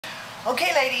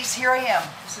Okay, ladies, here I am.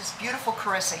 This is beautiful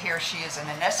Carissa here. She is an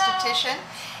anesthetician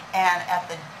and at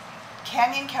the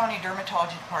Canyon County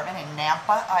Dermatology Department in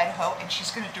Nampa, Idaho, and she's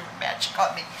going to do her magic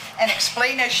on me and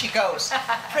explain as she goes.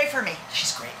 Pray for me.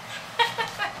 She's great.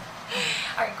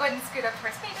 All right, go ahead and scoot up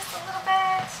towards me just a little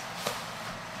bit.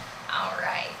 All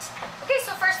right. Okay,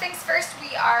 so first things first,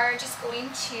 we are just going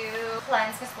to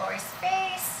cleanse Miss Lori's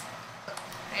face.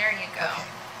 There you go.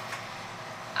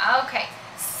 Okay.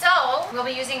 So we'll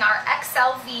be using our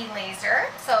Excel V laser.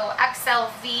 So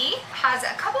Excel V has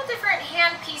a couple different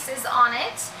hand pieces on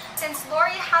it. Since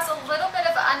Lori has a little bit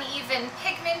of uneven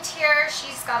pigment here,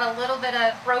 she's got a little bit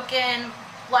of broken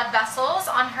blood vessels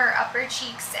on her upper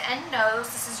cheeks and nose.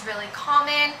 This is really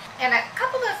common. And a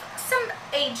couple of some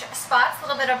age spots, a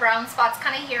little bit of brown spots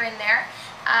kind of here and there.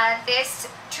 This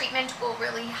treatment will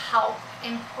really help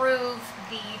improve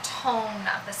the tone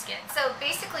of the skin. So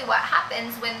basically what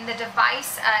happens when the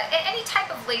device, any type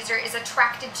of laser, is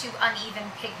attracted to uneven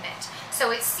pigment.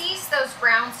 So it sees those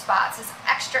brown spots, is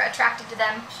extra attracted to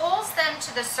them, pulls them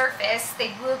to the surface.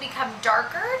 They will become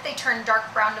darker. They turn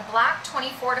dark brown to black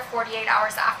 24 to 48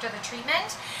 hours after the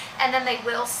treatment. And then they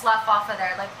will slough off of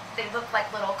there. Like they look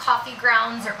like little coffee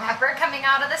grounds or pepper coming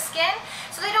out of the skin.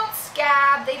 So they don't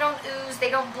scab, they don't ooze,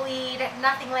 they don't bleed,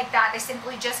 nothing like that. They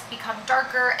simply just become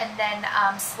darker and then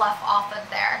slough off of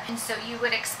there. And so you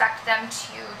would expect them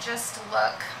to just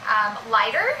look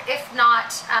lighter, if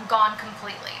not gone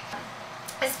completely.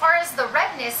 As far as the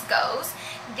redness goes,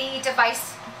 the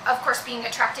device, of course, being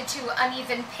attracted to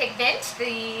uneven pigment,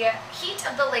 the heat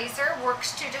of the laser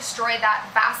works to destroy that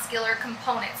vascular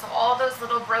component. So all those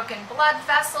little broken blood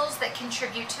vessels that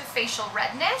contribute to facial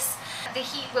redness, the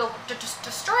heat will just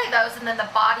destroy those, and then the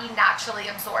body naturally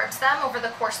absorbs them over the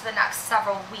course of the next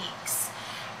several weeks.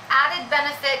 Added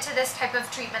benefit to this type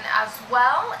of treatment as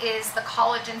well is the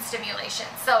collagen stimulation.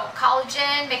 So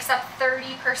collagen makes up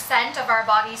 30% of our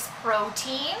body's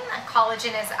protein.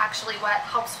 Collagen is actually what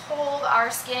helps hold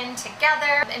our skin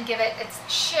together and give it its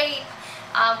shape.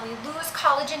 We lose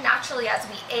collagen naturally as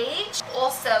we age.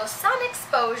 Also, sun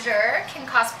exposure can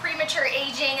cause premature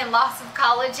aging and loss of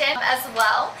collagen as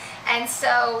well. And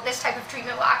so this type of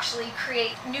treatment will actually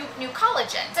create new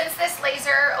collagen. Since this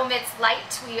laser omits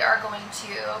light, we are going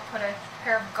to put a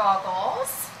pair of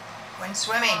goggles Going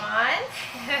swimming on.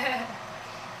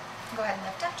 Go ahead and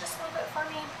lift up just a little bit for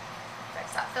me.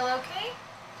 Does that feel okay?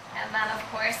 And then, of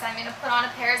course, I'm going to put on a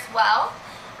pair as well.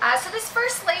 So this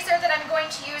first laser that I'm going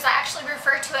to use, I actually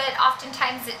refer to it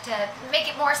oftentimes to make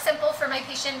it more simple for my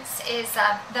patients, is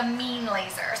the mean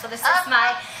laser. So this is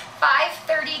my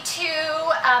 532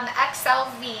 Excel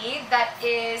V. That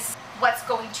is what's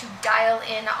going to dial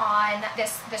in on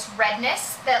this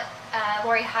redness that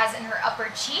Lori has in her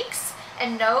upper cheeks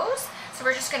and nose. So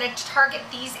we're just going to target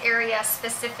these areas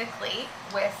specifically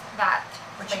with that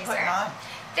laser. What you putting on?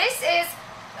 This is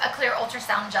a clear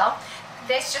ultrasound gel.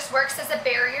 This just works as a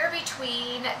barrier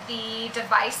between the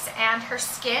device and her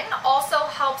skin. Also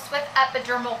helps with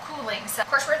epidermal cooling. So of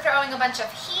course we're throwing a bunch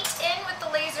of heat in with the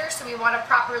laser, so we want to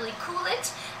properly cool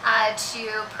it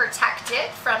to protect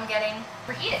it from getting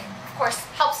overheated. Of course,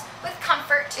 helps with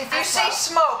comfort. If you say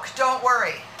smoke, don't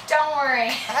worry. Don't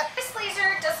worry. This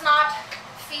laser does not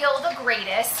feel the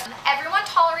greatest. Everyone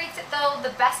tolerates it though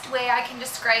the best way I can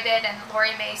describe it, and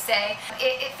Lori may say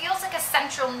it feels like a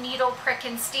central needle prick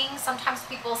and sting. Sometimes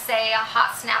people say a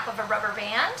hot snap of a rubber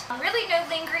band. Really no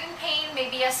lingering pain,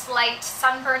 maybe a slight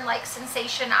sunburn-like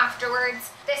sensation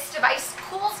afterwards. This device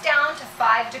cools down to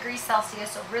 5 degrees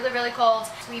Celsius, so really, really cold.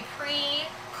 We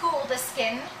pre-cool the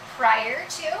skin prior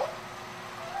to.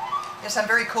 Yes, I'm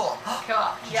very cool. Cool.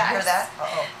 Did you hear that?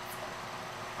 Uh-oh.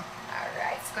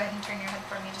 Alright, so go ahead and turn your head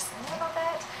for me just a little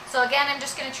bit. So again, I'm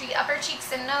just going to treat upper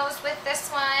cheeks and nose with this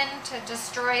one to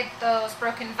destroy those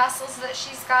broken vessels that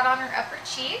she's got on her upper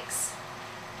cheeks.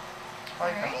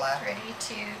 Alright, ready,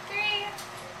 2, 3.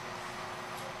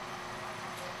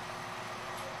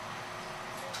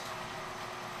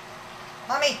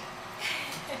 Mommy!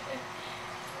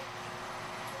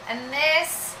 And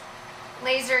this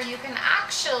laser, you can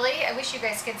actually, I wish you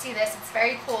guys could see this, it's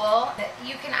very cool.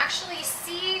 You can actually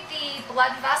see the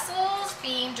blood vessels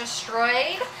being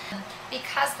destroyed.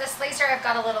 Because this laser, I've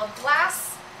got a little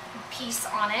glass piece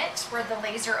on it where the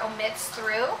laser omits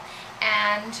through,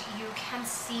 and you can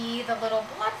see the little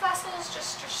blood vessels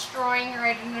just destroying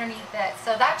right underneath it.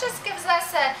 So that just gives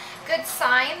us a good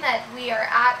sign that we are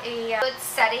at a good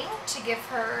setting to give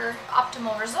her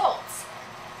optimal results.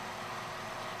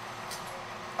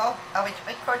 Oh,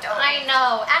 I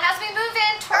know. And as we move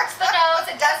in towards the nose,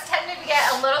 it does tend to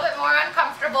get a little bit more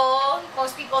uncomfortable.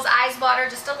 Most people's eyes water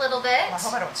just a little bit. Well, I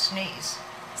hope I don't sneeze.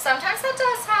 Sometimes that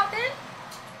does happen.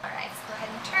 All right.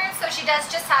 she does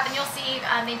just have, and you'll see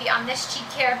maybe on this cheek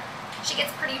here, she gets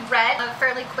pretty red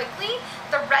fairly quickly.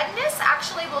 The redness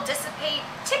actually will dissipate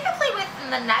typically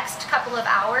within the next couple of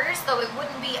hours, though it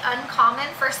wouldn't be uncommon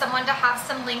for someone to have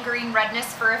some lingering redness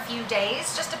for a few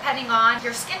days, just depending on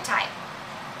your skin type.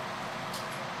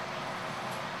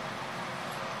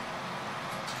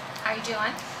 How you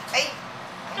doing? Hey,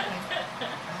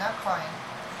 I'm not crying.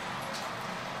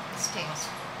 It stings.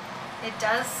 It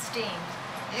does sting.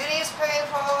 Beauty is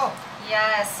painful.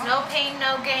 Yes, no pain,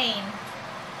 no gain.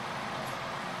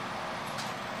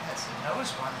 That's the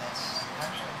nose one that's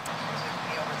actually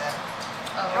be over that.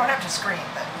 Oh. You don't have to scream,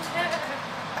 but.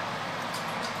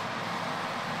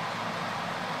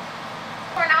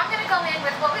 Now I'm going to go in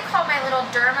with what we call my little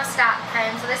Dermastat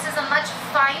pen. So this is a much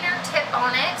finer tip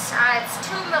on it. It's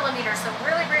 2 millimeters, so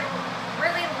really, really,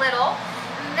 really little.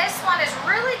 And this one is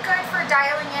really good for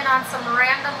dialing in on some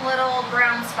random little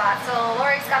brown spots. So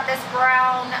Lori's got this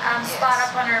brown spot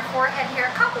up on her forehead here.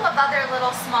 A couple of other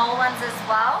little small ones as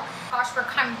well. Gosh, we're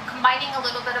combining a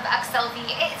little bit of Excel V.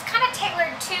 It's kind of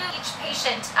tailored to each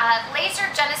patient. Laser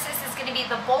Genesis is going to be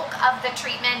the bulk of the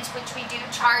treatment, which we do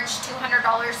charge $200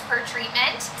 per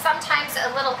treatment. Sometimes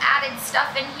a little added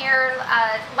stuff in here,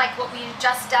 like what we've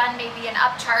just done, maybe an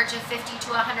upcharge of $50 to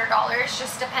 $100,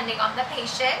 just depending on the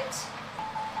patient.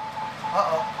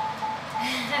 Uh-oh.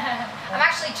 I'm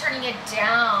actually turning it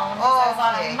down. Oh, so it's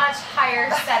on a much higher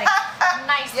setting.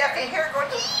 Nice. Yeah, if you hear it going,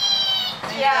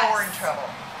 then you know we're in trouble.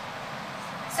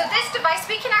 So this device,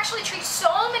 we can actually treat so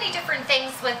many different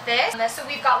things with this. So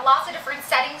we've got lots of different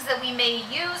settings that we may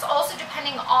use, also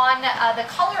depending on the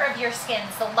color of your skin.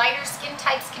 So lighter skin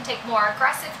types can take more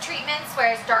aggressive treatments,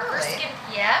 whereas darker skin,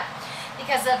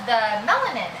 because of the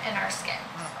melanin in our skin.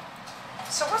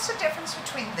 So what's the difference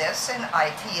between this and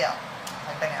IPL?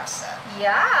 I've been asked that.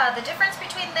 Yeah, the difference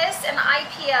between this and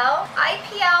IPL.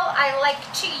 IPL I like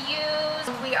to use,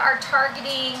 we are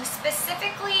targeting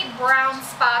specifically brown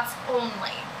spots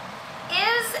only.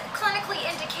 Is clinically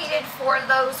indicated for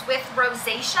those with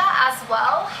rosacea as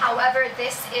well. However,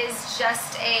 this is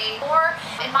just a more,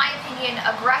 in my opinion,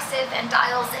 aggressive and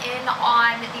dials in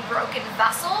on the broken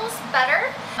vessels better.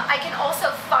 I can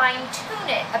also fine tune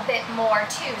it a bit more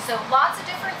too. So lots of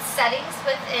different settings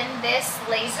within this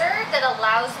laser that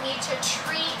allows me to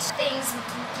treat things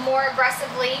more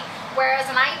aggressively.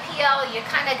 Whereas an IPL, you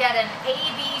kind of get an A,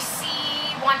 B, C,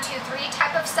 1, 2, 3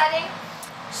 type of setting.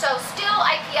 So still,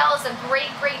 IPL is a great,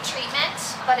 great treatment,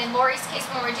 but in Lori's case,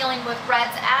 when we're dealing with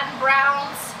reds and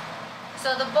browns,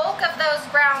 so the bulk of those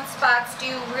brown spots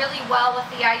do really well with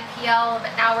the IPL,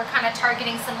 but now we're kind of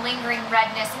targeting some lingering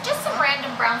redness and just some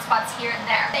random brown spots here and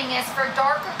there. The thing is, for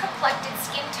darker complected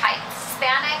skin types,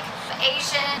 Hispanic,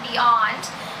 Asian, beyond,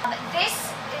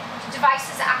 this device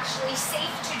is actually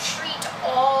safe to treat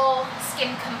all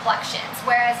skin complexions,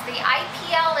 whereas the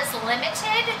IPL is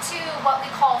limited to what we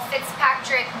call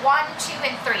Fitzpatrick 1, 2,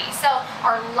 and 3. So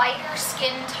our lighter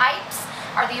skin types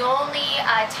are the only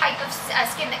type of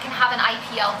skin that can have an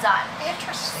IPL done.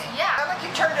 Interesting. Yeah. How about you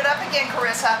turned it up again,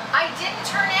 Carissa? I didn't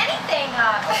turn anything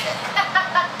up.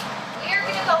 We're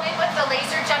going to go in with the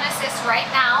Laser Genesis right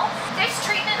now. This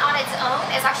treatment on its own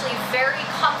is actually very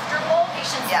comfortable.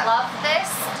 Patients love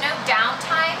this. No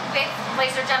downtime with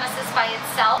Laser Genesis by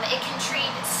itself. It can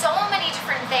treat so many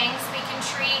different things. We can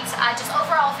treat just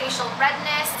overall facial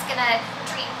redness. It's going to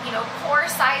treat, pore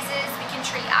sizes. We can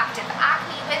treat active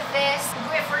acne with this.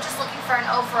 If we're just looking for an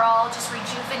overall just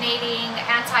rejuvenating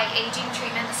anti-aging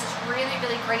treatment, this is really,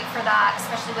 really great for that,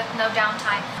 especially with no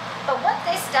downtime. But what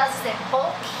this does is it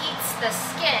bulk heats the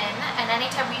skin, and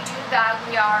anytime we do that,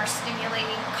 we are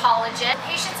stimulating collagen.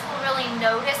 Patients will really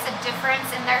notice a difference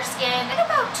in their skin in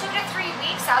about 2 to 3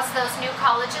 weeks as those new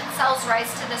collagen cells rise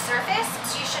to the surface.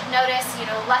 So you should notice,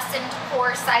 lessened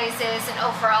pore sizes and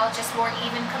overall just more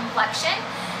even complexion.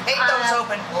 Hate those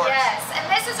open pores. Yes, and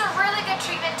this is a really good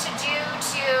treatment to do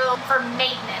for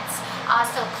maintenance.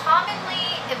 So commonly,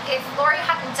 if Lori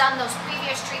hadn't done those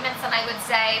previous treatments, then I would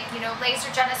say,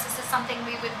 Laser Genesis is something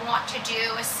we would want to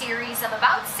do a series of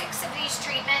about 6 of these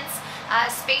treatments,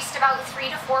 spaced about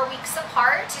 3 to 4 weeks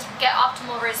apart to get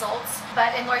optimal results.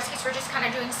 But in Lori's case, we're just kind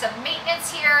of doing some maintenance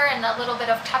here and a little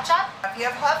bit of touch-up. If you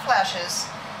have hot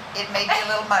flashes, it may be a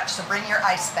little much, so bring your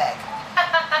ice bag.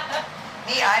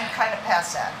 Me, I'm kind of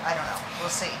past that. I don't know.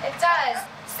 We'll see. It does.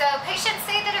 So patients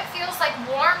say that it feels like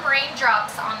warm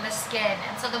raindrops on the skin,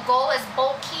 and so the goal is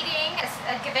bulk heating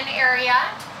a given area.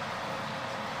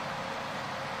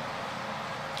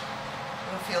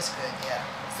 It feels good, yeah.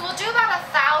 So we'll do about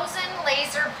 1,000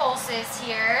 laser pulses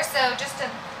here. So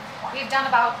we've done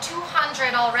about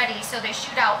 200 already, so they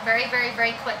shoot out very, very,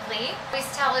 very quickly. Always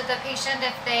tell the patient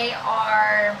if they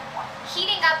are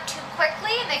heating up too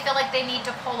quickly and they feel like they need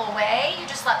to pull away, you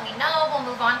just let me know. We'll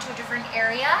move on to a different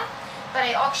area. But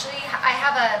I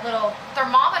have a little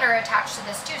thermometer attached to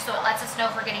this too, so it lets us know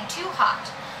if we're getting too hot.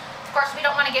 Of course, we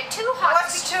don't want to get too hot.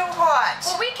 What's too hot?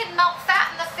 Well, we can melt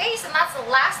fat in the face, and that's the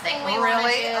last thing we want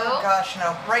to do. Oh gosh,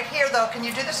 no. Right here, though, can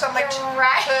you do this on my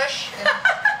tush and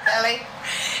belly?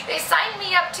 They signed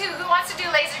me up too. Who wants to do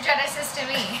laser genesis to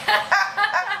me?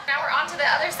 Now we're on to the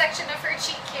other section of her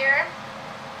cheek here.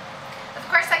 Of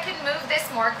course, I can move this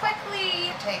more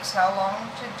quickly. It takes how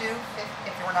long to do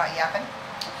if we're not yapping?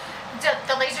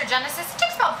 The laser genesis, it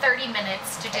takes about 30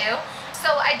 minutes to do.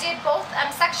 So I did both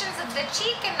sections of the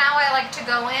cheek, and now I like to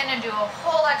go in and do a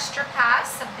whole extra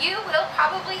pass. You will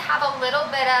probably have a little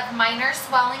bit of minor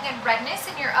swelling and redness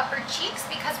in your upper cheeks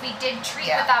because we did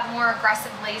treat with that more aggressive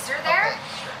laser there.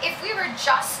 Okay. If we were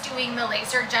just doing the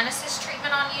laser genesis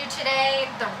treatment on you today,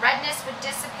 the redness would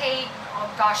dissipate. Oh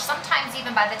gosh, sometimes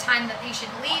even by the time the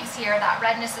patient leaves here, that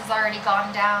redness has already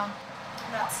gone down.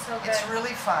 That's so good. It's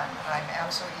really fun. I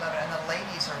absolutely love it. And the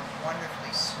ladies are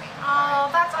wonderfully sweet. Oh,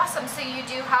 that's awesome. So you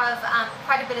do have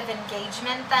quite a bit of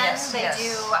engagement then? Yes, They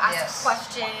do ask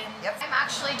questions. Yep. I'm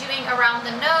actually doing around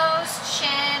the nose,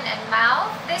 chin, and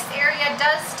mouth. This area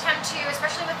does tend to,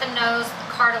 especially with the nose, the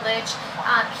cartilage,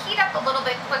 heat up a little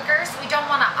bit quicker. So we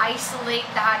don't want to isolate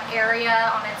that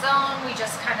area on its own. We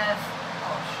just kind of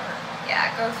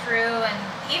go through and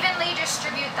evenly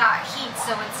distribute that heat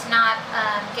so it's not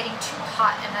getting too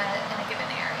hot in a given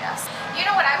area. You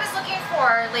know what I was looking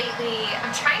for lately?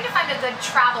 I'm trying to find a good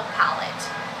travel palette.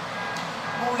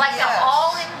 Like the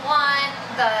all-in-one,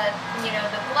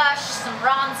 the blush, some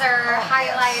bronzer,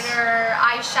 highlighter,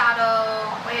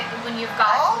 eyeshadow, when you've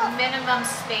got minimum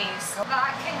space.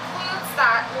 That concludes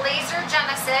that laser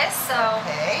genesis. So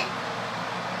okay.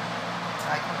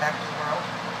 I come back to the world.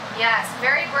 Yes,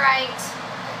 very bright.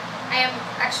 I am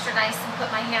extra nice and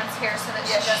put my hands here so that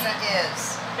she doesn't.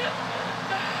 Yes, she is.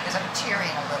 Because I'm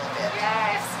tearing a little bit.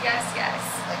 Yes, yes, yes.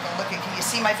 Like I'm looking. Can you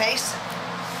see my face?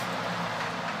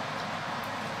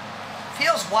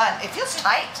 It feels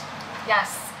tight.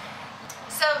 Yes.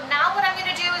 So now what I'm going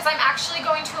to do is I'm actually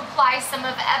going to apply some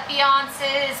of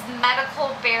Epionce's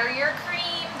Medical Barrier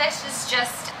Cream. This is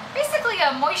just basically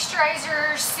a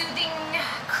moisturizer, soothing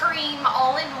cream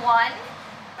all in one.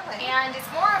 And it's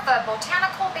more of a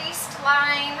botanical based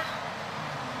line.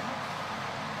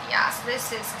 Yeah, so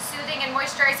this is soothing and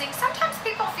moisturizing. Sometimes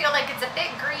people feel like it's a bit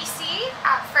greasy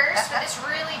at first, but this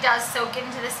really does soak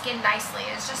into the skin nicely.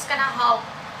 It's just gonna help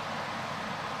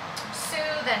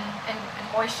soothe and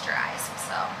moisturize.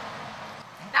 So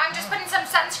now I'm just putting some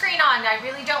sunscreen on. I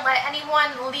really don't let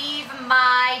anyone leave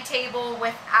my table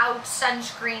without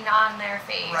sunscreen on their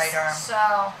face. Right arm.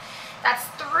 So that's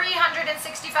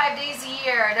 365 days a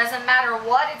year. It doesn't matter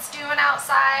what it's doing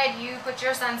outside, you put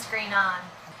your sunscreen on.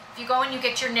 If you go and you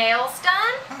get your nails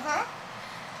done,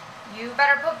 you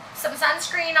better put some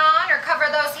sunscreen on or cover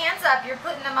those hands up. You're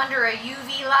putting them under a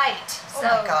UV light. So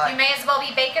you may as well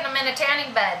be baking them in a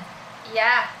tanning bed.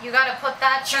 Yeah, you gotta put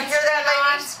that sunscreen on. Did you hear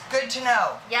that, ladies? Good to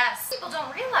know. Yes. People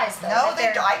don't realize though. No,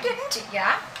 I didn't.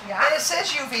 Yeah, yeah. And it says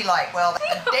UV light. Well,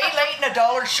 a day late and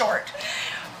 $1 short.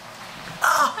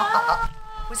 Oh,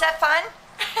 was that fun?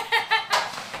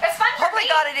 It's fun for Hopefully me.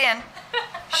 got it in.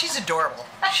 She's adorable.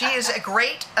 She is a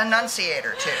great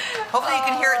enunciator too. Hopefully you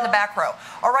can hear it in the back row.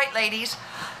 All right, ladies.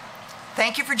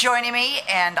 Thank you for joining me,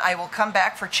 and I will come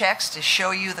back for checks to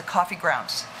show you the coffee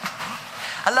grounds.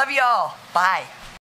 I love you all. Bye.